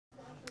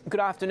Good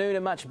afternoon.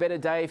 A much better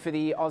day for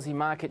the Aussie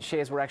market.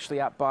 Shares were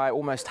actually up by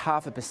almost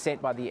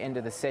 0.5% by the end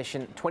of the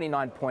session.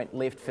 29-point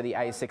lift for the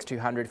ASX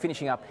 200,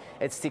 finishing up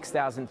at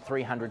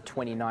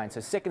 6,329.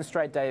 So second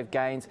straight day of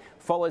gains,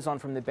 follows on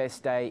from the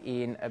best day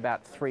in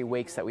about 3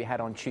 weeks that we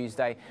had on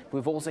Tuesday.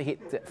 We've also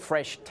hit the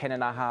fresh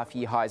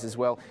 10.5-year highs as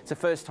well. It's the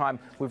first time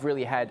we've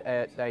really had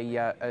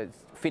a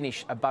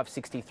finish above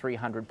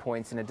 6,300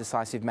 points in a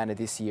decisive manner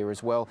this year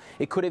as well.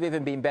 It could have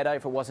even been better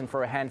if it wasn't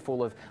for a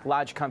handful of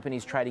large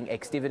companies trading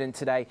ex-dividend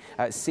today.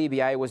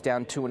 CBA was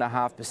down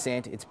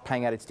 2.5%. It's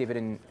paying out its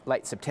dividend in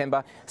late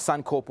September.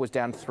 Suncorp was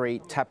down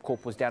 3%.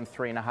 Tabcorp was down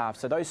 3.5%.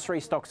 So those three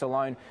stocks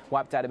alone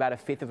wiped out about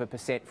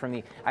 0.5% from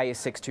the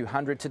ASX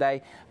 200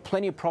 today.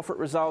 Plenty of profit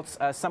results.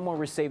 Some were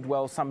received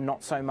well, some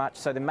not so much.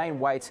 So the main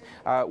weights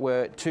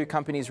were two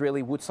companies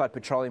really. Woodside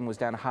Petroleum was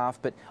down 0.5%,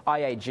 but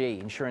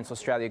IAG, Insurance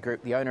Australia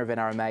Group, the owner of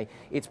NRMA,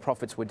 its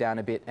profits were down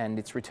a bit and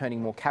it's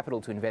returning more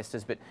capital to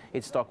investors, but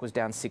its stock was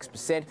down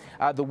 6%.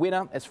 The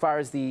winner, as far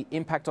as the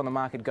impact on the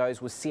market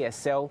goes, was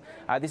CSL.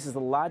 This is the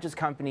largest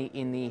company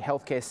in the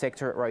healthcare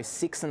sector. It rose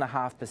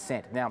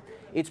 6.5%. Now,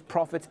 its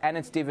profits and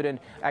its dividend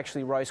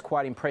actually rose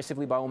quite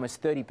impressively by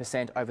almost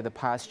 30% over the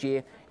past year.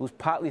 It was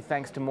partly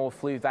thanks to more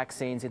flu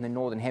vaccines in the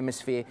Northern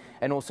Hemisphere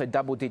and also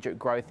double-digit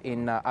growth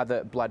in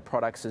other blood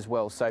products as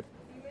well. So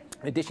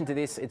in addition to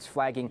this, it's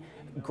flagging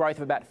growth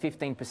of about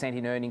 15%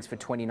 in earnings for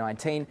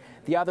 2019.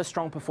 The other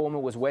strong performer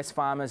was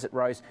Wesfarmers. It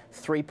rose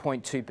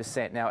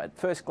 3.2%. Now, at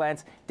first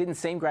glance, didn't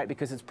seem great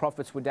because its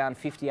profits were down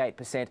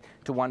 58%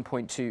 to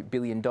 $1.2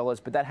 billion,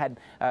 but that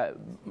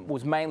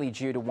was mainly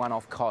due to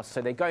one-off costs.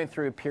 So they're going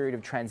through a period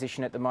of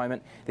transition at the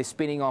moment. They're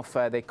spinning off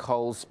their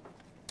Coles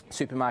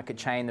supermarket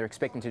chain. They're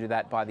expecting to do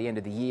that by the end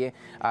of the year.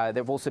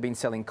 They've also been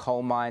selling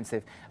coal mines.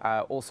 They've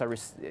also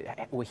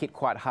were hit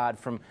quite hard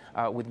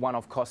with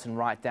one-off costs and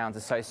write-downs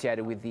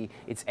associated with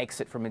its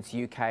exit from its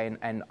UK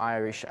and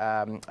Irish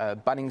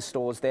Bunnings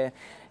stores there.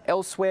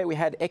 Elsewhere, we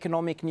had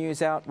economic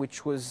news out,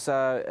 which was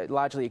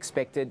largely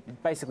expected.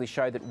 It basically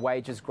showed that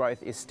wages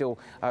growth is still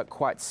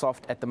quite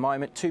soft at the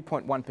moment,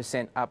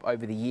 2.1% up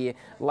over the year,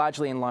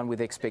 largely in line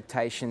with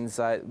expectations.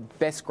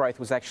 Best growth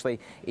was actually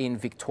in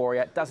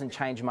Victoria. It doesn't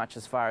change much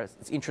as far as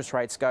interest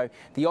rates go.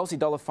 The Aussie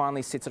dollar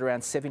finally sits at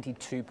around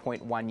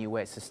 72.1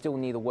 US, so still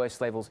near the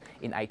worst levels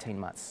in 18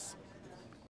 months.